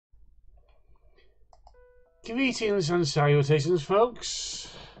Greetings and salutations,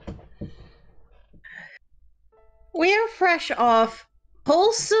 folks. We are fresh off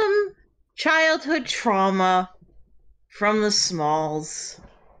wholesome childhood trauma from the Smalls.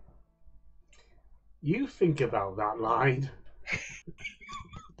 You think about that line.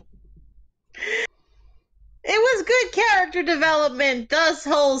 It was good character development, thus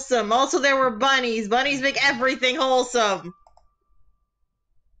wholesome. Also, there were bunnies. Bunnies make everything wholesome.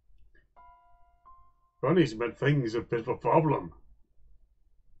 Bunnies meant things a bit of a problem.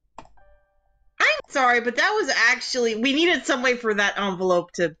 I'm sorry, but that was actually... We needed some way for that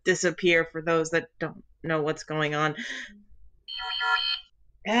envelope to disappear for those that don't know what's going on.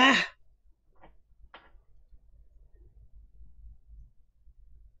 Ah.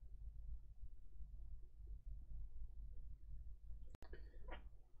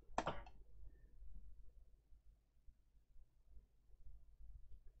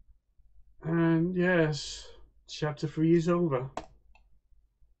 And yes, chapter 3 is over.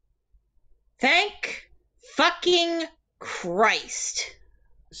 Thank fucking Christ.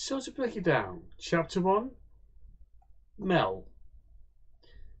 So to break it down, chapter 1, Mel.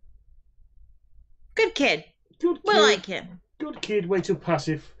 Good kid. Good kid. We like him. Good kid, way too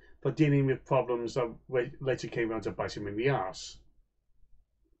passive for dealing with problems that later came around to bite him in the arse.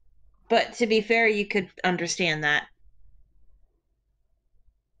 But to be fair, you could understand that.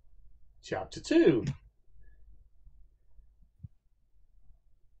 Chapter 2.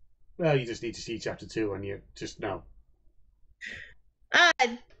 Well, you just need to see chapter 2 and you just know.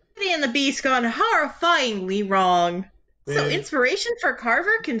 Beauty and the Beast gone horrifyingly wrong. So, inspiration for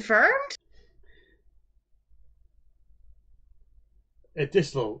Carver confirmed? A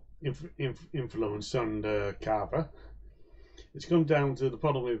distal influence on Carver. It's come down to the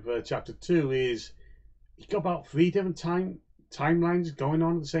problem with chapter 2 is you've got about 3 different timelines going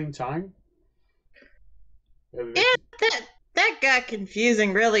on at the same time. Yeah, that got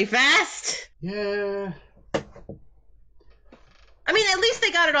confusing really fast. Yeah. I mean, at least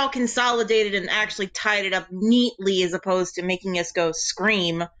they got it all consolidated and actually tied it up neatly as opposed to making us go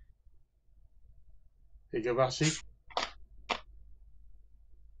scream. Higurashi.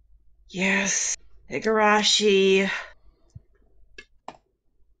 Yes, Higurashi.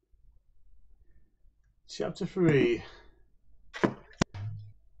 Chapter 3.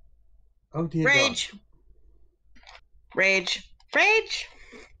 Oh dear Rage. God. Rage. Rage.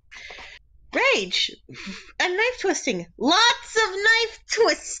 Rage. And knife twisting. Lots of knife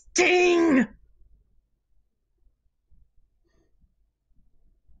twisting.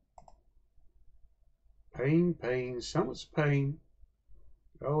 Pain, pain, so much pain.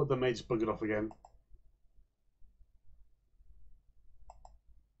 Oh, the maid's buggered off again.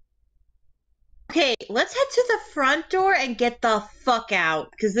 Okay, let's head to the front door and get the fuck out,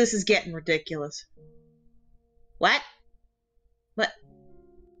 because this is getting ridiculous. What? What?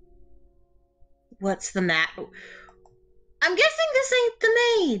 What's the matter? I'm guessing this ain't the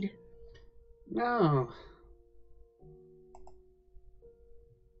maid. No.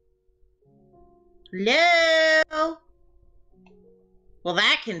 Hello? Well,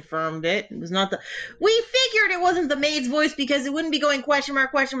 that confirmed it. It was not the... We figured it wasn't the maid's voice because it wouldn't be going question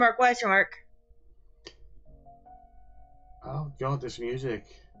mark, question mark, question mark. Oh God, this music.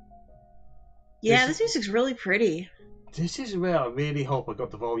 Yeah, this music's really pretty. This is where I really hope I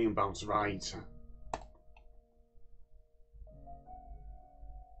got the volume bounce right.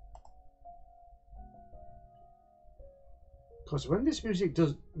 Because when this music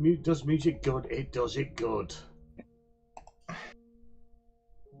does music good, it does it good.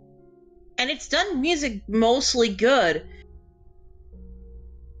 And it's done music mostly good.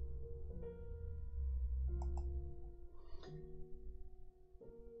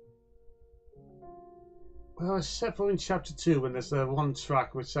 Well, except for in chapter 2 when there's the one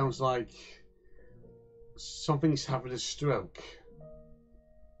track which sounds like something's having a stroke.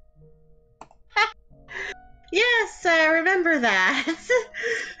 Yes, I remember that. I think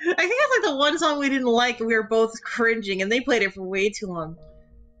that's like the one song we didn't like and we were both cringing, and they played it for way too long.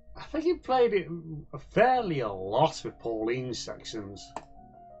 I think he played it fairly a lot with Pauline's sections.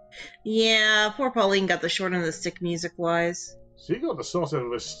 Yeah, poor Pauline got the short end of the stick music-wise. She got the sort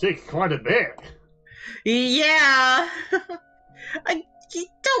of a stick quite a bit. Yeah.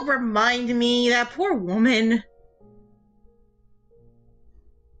 Don't remind me, that poor woman.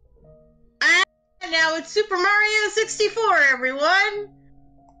 Now it's Super Mario 64, everyone!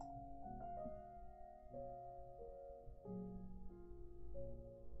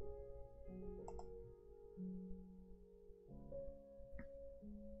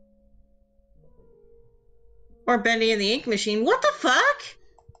 Or Bendy and the Ink Machine. What the fuck?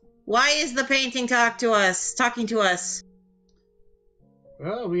 Why is the painting talking to us?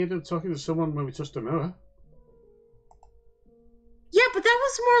 Well, we ended up talking to someone when we touched the mirror. Yeah, but that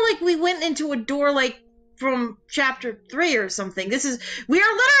was more like we went into a door, like, from chapter 3 or something. We are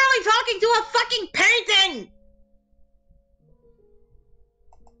literally talking to a fucking painting!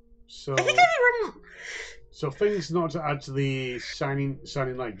 So, I think I remember. so things not to add to the Shining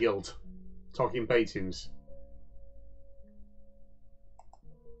Light Guild. Talking paintings.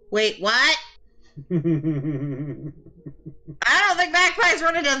 Wait, what? I don't think Magpie's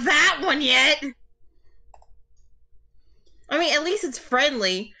run into that one yet. I mean, at least it's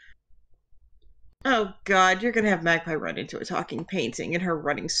friendly. Oh god, you're gonna have Magpie run into a talking painting and her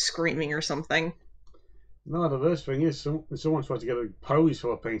running screaming or something. No, the worst thing is someone's trying to get a pose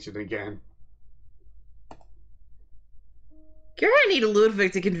for a painting again. You're gonna need a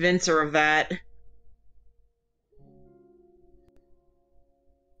Ludwig to convince her of that.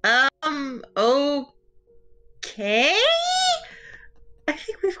 Okay? I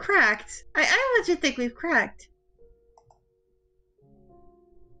think we've cracked. I legit think we've cracked.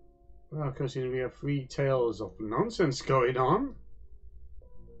 Well, because we have 3 tales of nonsense going on.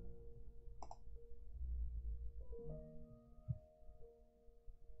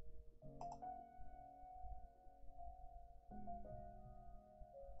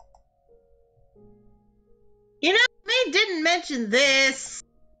 You know, May didn't mention this.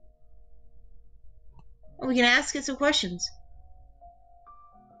 We can ask it some questions.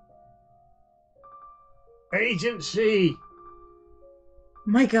 Agency!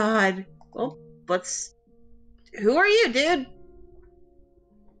 My god. Well, who are you, dude?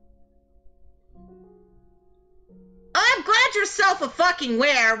 I'm glad you're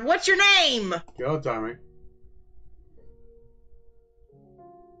self-a-fucking-aware. What's your name? God damn it.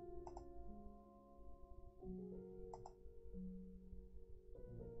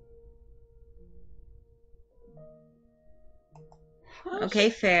 Okay,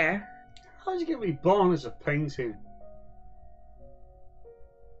 fair. How did you get reborn as a painting?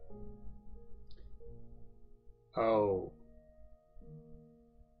 Oh.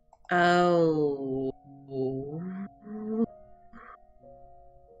 Oh.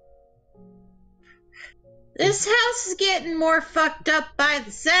 This house is getting more fucked up by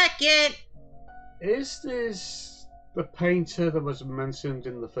the second. Is this the painter that was mentioned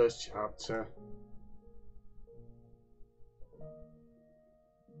in the first chapter?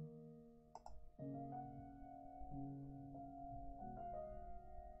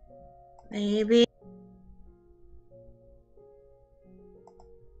 Maybe.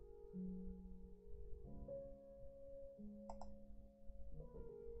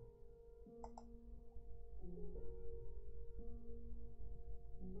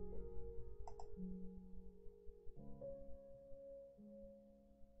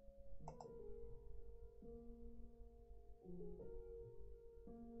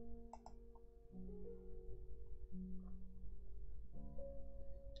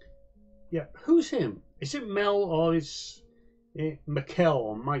 Yeah, who's him? Is it Mel or is it Mikkel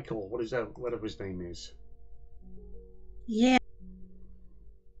or Michael? What is that? Whatever his name is. Yeah.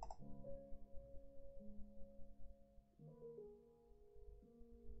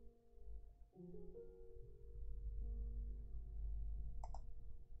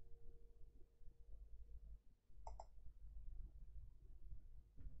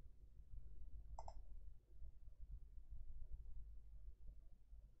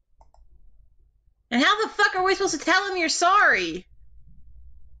 And how the fuck are we supposed to tell him you're sorry?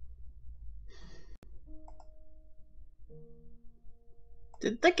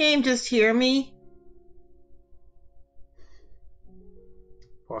 Did the game just hear me?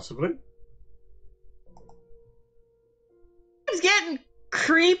 Possibly. It's getting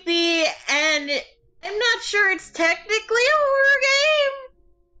creepy, and I'm not sure it's technically a horror game.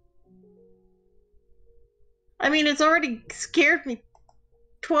 I mean, it's already scared me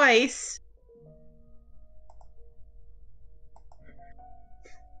twice.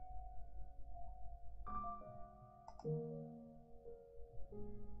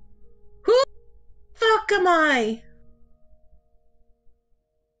 Who the fuck am I?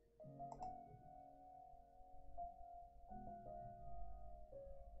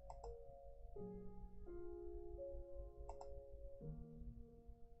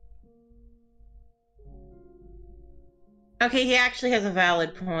 Okay, he actually has a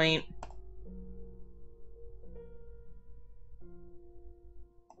valid point.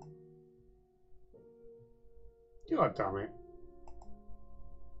 God damn it.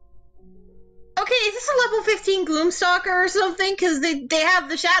 Okay, is this a level 15 Gloomstalker or something? Because they have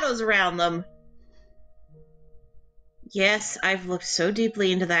the shadows around them. Yes, I've looked so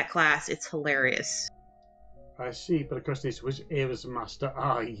deeply into that class. It's hilarious. I see, but the question is, which era's master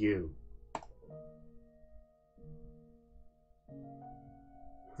are you?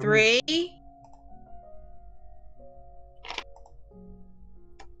 How many- 3.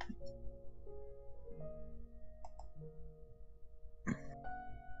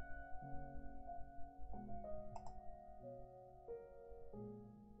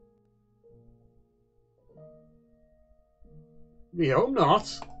 We hope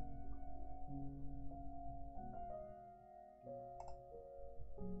not.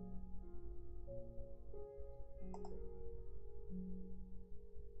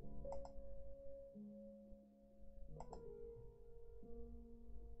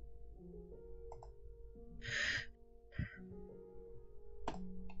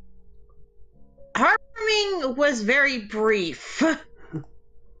 Harming was very brief.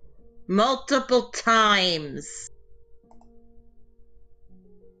 Multiple times.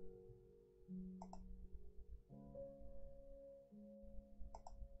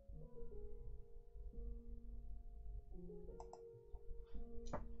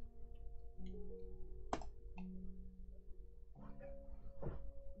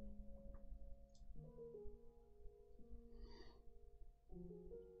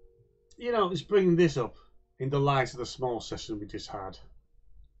 You know, it's bringing this up in the light of the small session we just had.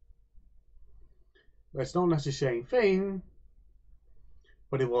 It's not necessarily the same thing,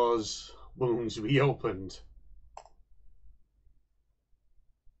 but it was wounds reopened.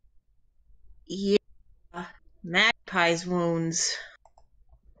 Yeah. Magpie's wounds.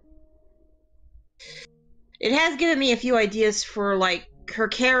 It has given me a few ideas for, like, her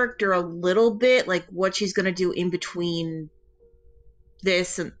character a little bit, like what she's gonna do in between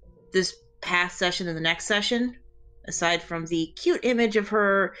this and this past session and the next session. Aside from the cute image of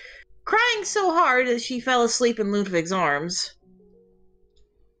her crying so hard that she fell asleep in Ludwig's arms.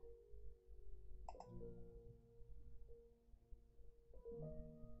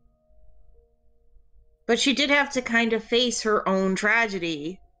 But she did have to kind of face her own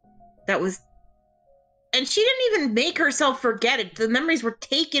tragedy. That was. And she didn't even make herself forget it. The memories were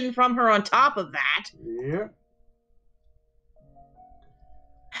taken from her on top of that. Yeah.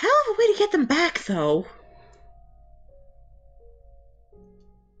 Hell of a way to get them back, though.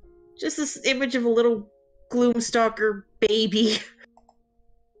 Just this image of a little Gloomstalker baby.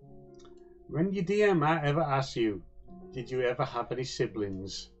 When your DM ever asks you, did you ever have any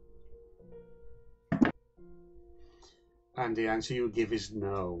siblings? And the answer you give is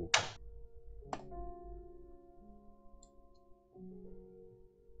no.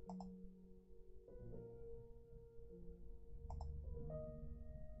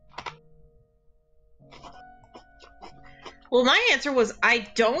 Well, my answer was I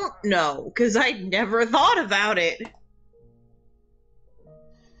don't know, because I never thought about it.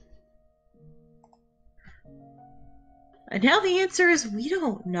 And now the answer is we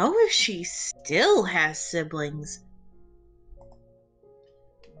don't know if she still has siblings.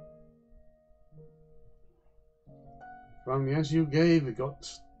 From the answer you gave, we got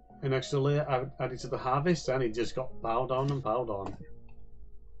an extra layer added to the harvest, and it just got piled on and piled on.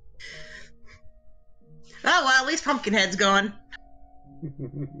 Oh well, at least Pumpkinhead's gone.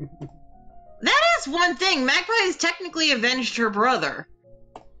 That is one thing. Magpie has technically avenged her brother.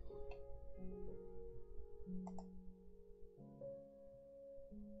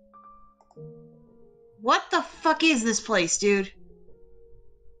 What the fuck is this place, dude?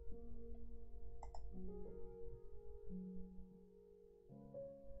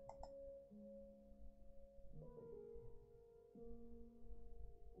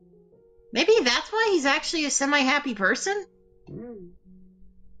 Maybe that's why he's actually a semi-happy person?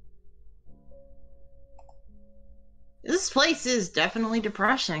 This place is definitely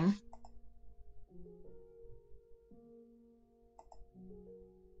depressing.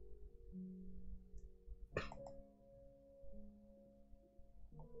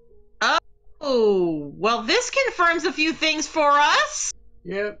 Oh, well, this confirms a few things for us.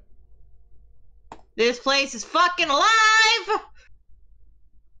 Yep. This place is fucking alive.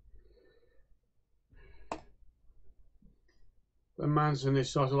 The mansion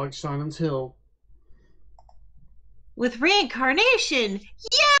is sort of like Silent Hill. With reincarnation.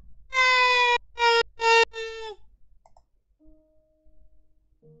 Yeah!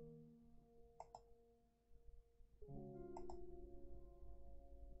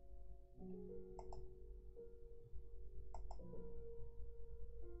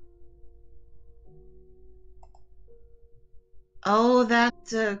 Oh,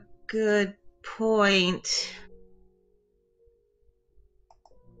 that's a good point.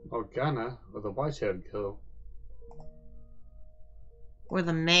 Morgana, or the white-haired girl. Or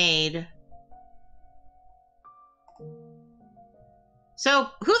the maid. So,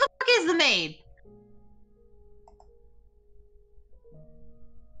 who the fuck is the maid?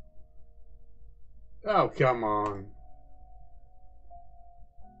 Oh, come on.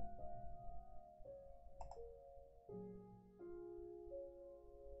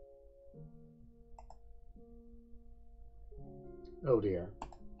 Oh dear.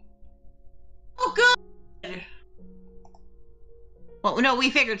 Oh, God! Well, no, we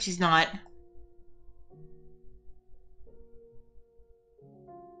figured she's not.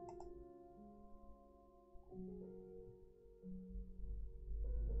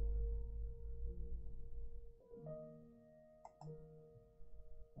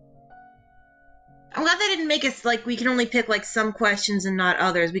 I'm glad they didn't make us, like, we can only pick, like, some questions and not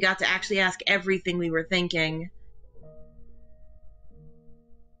others. We got to actually ask everything we were thinking.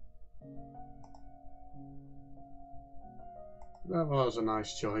 That was a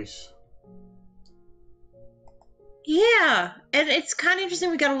nice choice. Yeah, and it's kind of interesting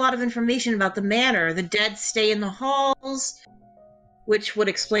we got a lot of information about the manor. The dead stay in the halls, which would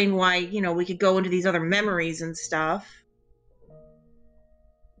explain why, you know, we could go into these other memories and stuff.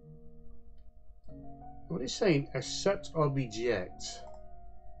 What is saying? Accept or reject?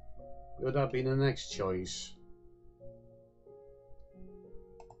 Would that be the next choice?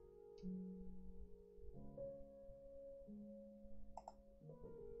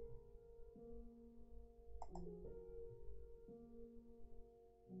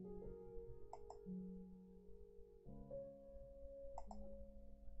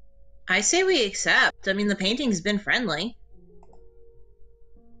 I say we accept. I mean, the painting's been friendly.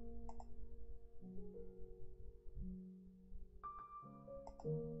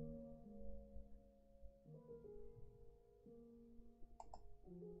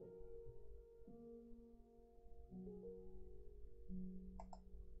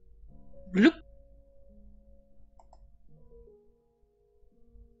 Bloop.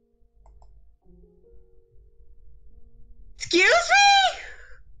 Excuse me?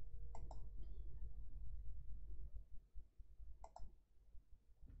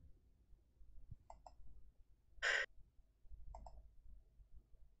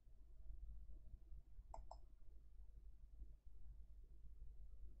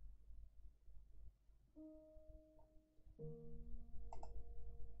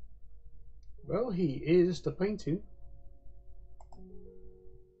 Well, he is the painting.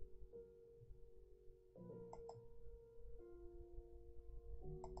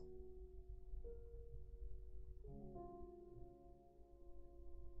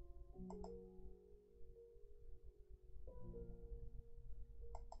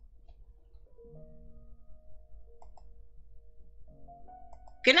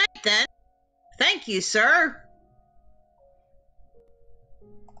 Good night, then. Thank you, sir.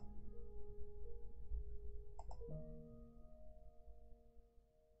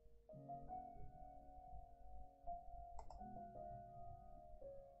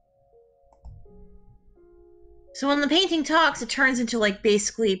 So when the painting talks, it turns into, like,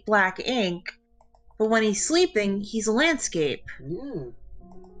 basically black ink. But when he's sleeping, he's a landscape. Yeah.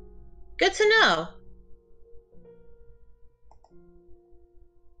 Good to know.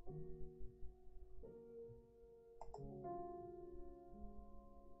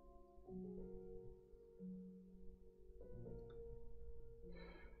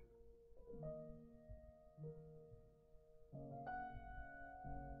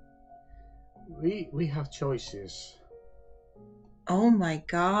 We have choices. Oh my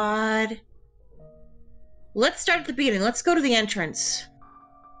god. Let's start at the beginning. Let's go to the entrance.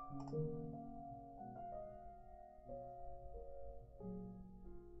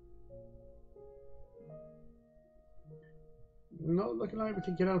 Not looking like we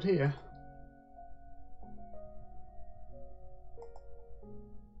can get out here.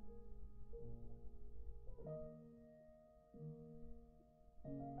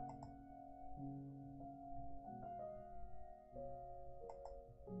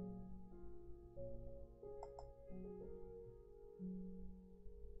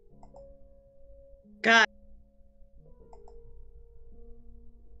 God.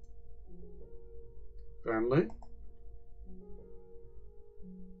 Friendly.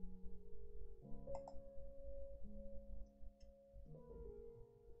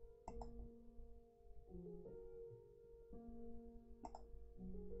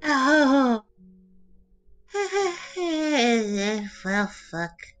 Oh. Well,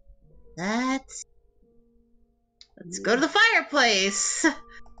 fuck that. Let's go to the fireplace.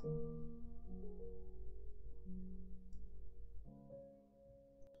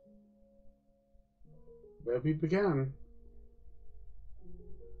 Where we began.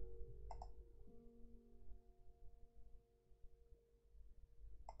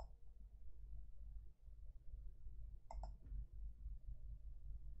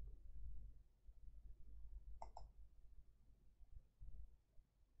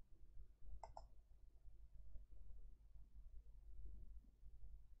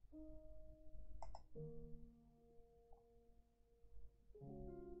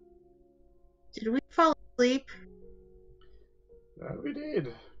 Did we fall asleep? We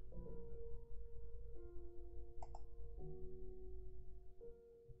did.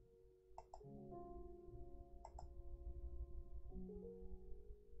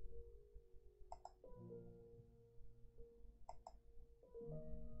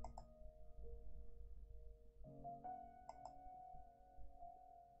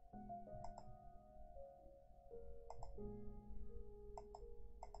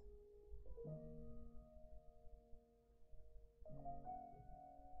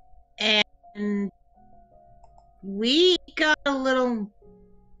 And we got a little...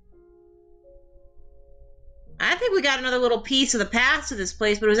 I think we got another little piece of the past of this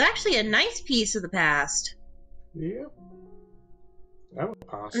place, but it was actually a nice piece of the past. Yeah. That was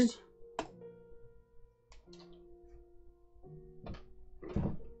past.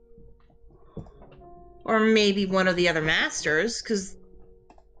 Or maybe one of the other masters, because...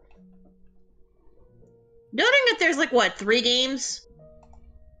 Noting that there's, like, what, 3 games?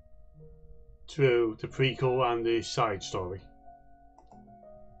 True, the prequel and the side story.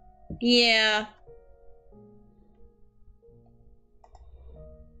 Yeah.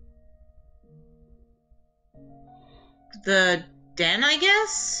 The den, I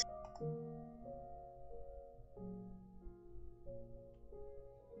guess?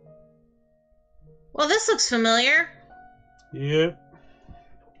 Well, this looks familiar. Yep.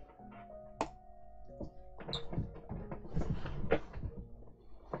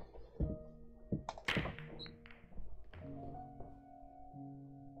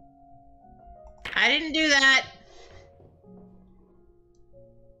 I didn't do that.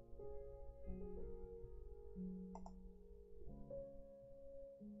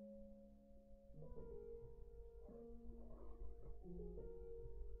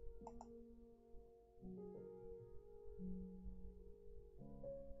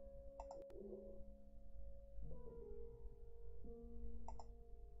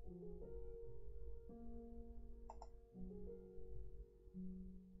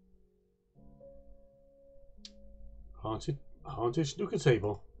 Haunted snooker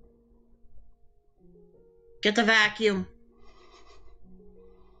table. Get the vacuum.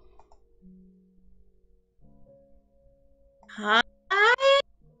 Hi?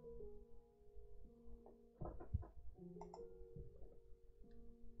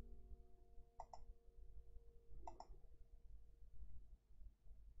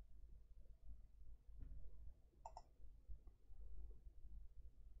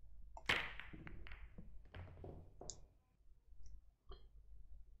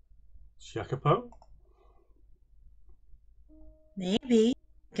 Jacopo. Maybe.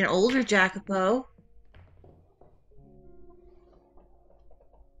 Like an older Jacopo.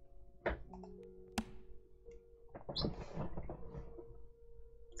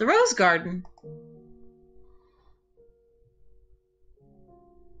 The Rose Garden.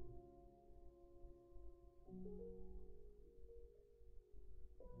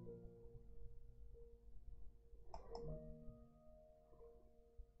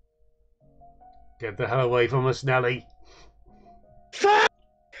 Get the hell away from us, Nelly. Fuck!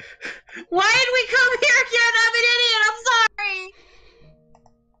 Why did we come here again? I'm an idiot. I'm sorry.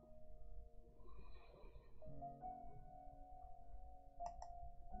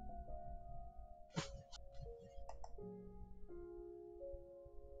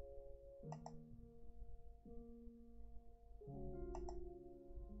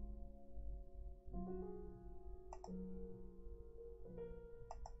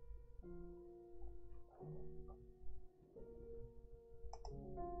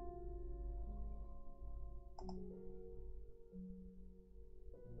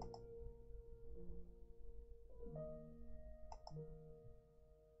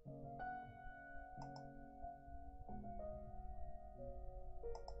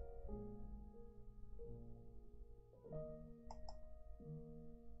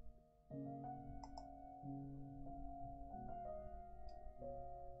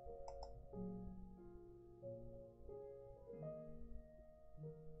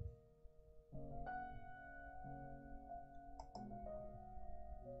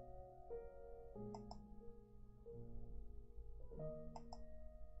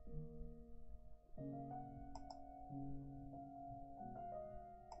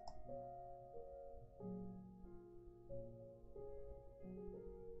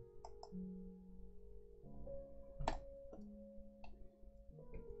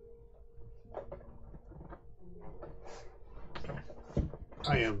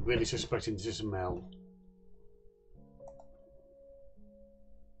 I am really suspecting this is Mel.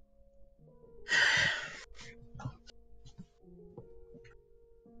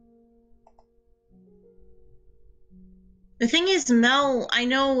 thing is, Mel, I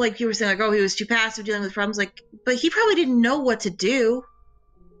know, like, you were saying, like, oh, he was too passive dealing with problems, like, but he probably didn't know what to do.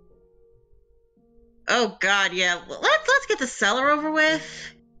 Oh, God, yeah. Let's get the cellar over with.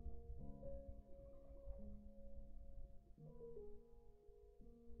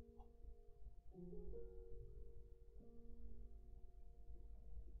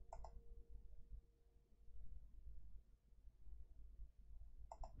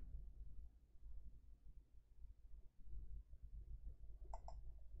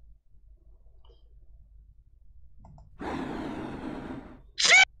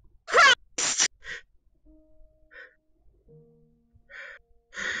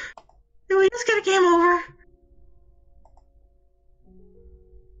 Did we just get a game over?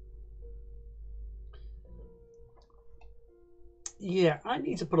 Yeah, I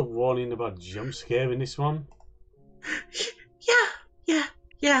need to put a warning about jump scare in this one.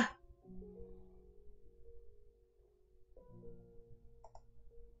 Yeah.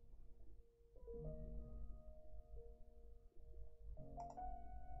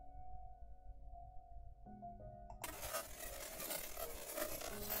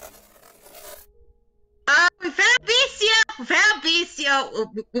 We found Beastio! We found Beastio!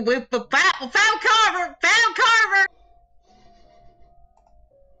 We found Carver! Found Carver!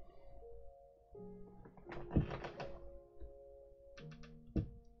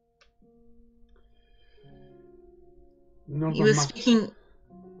 None He was speaking.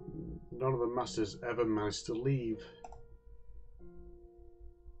 None of the masters ever managed to leave.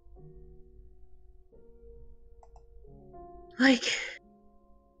 Like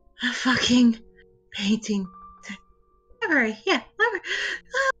a fucking painting. Library, yeah, library.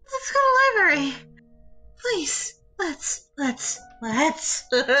 Let's go to library. Please, let's.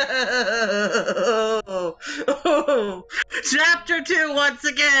 Oh. Chapter 2 once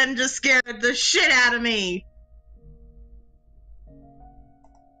again just scared the shit out of me.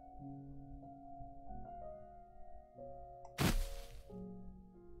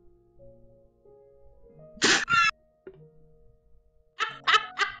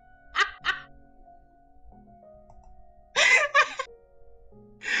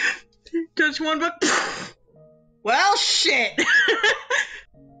 Touch one book. Well, shit.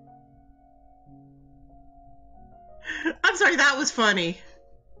 I'm sorry, that was funny.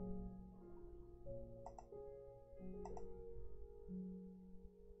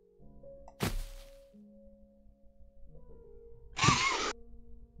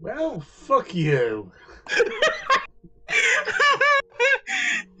 Well, fuck you.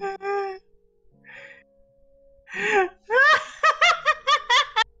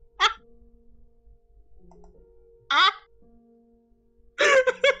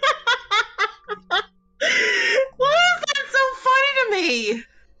 Why is that so funny to me?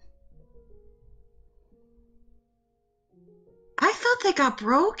 I thought they got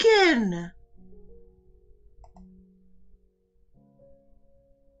broken.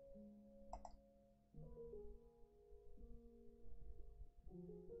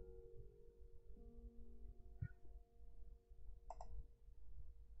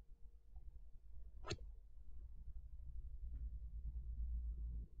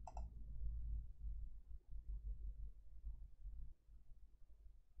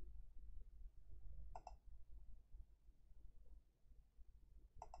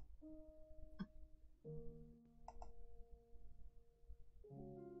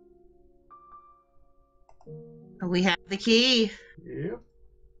 We have the key. Yep.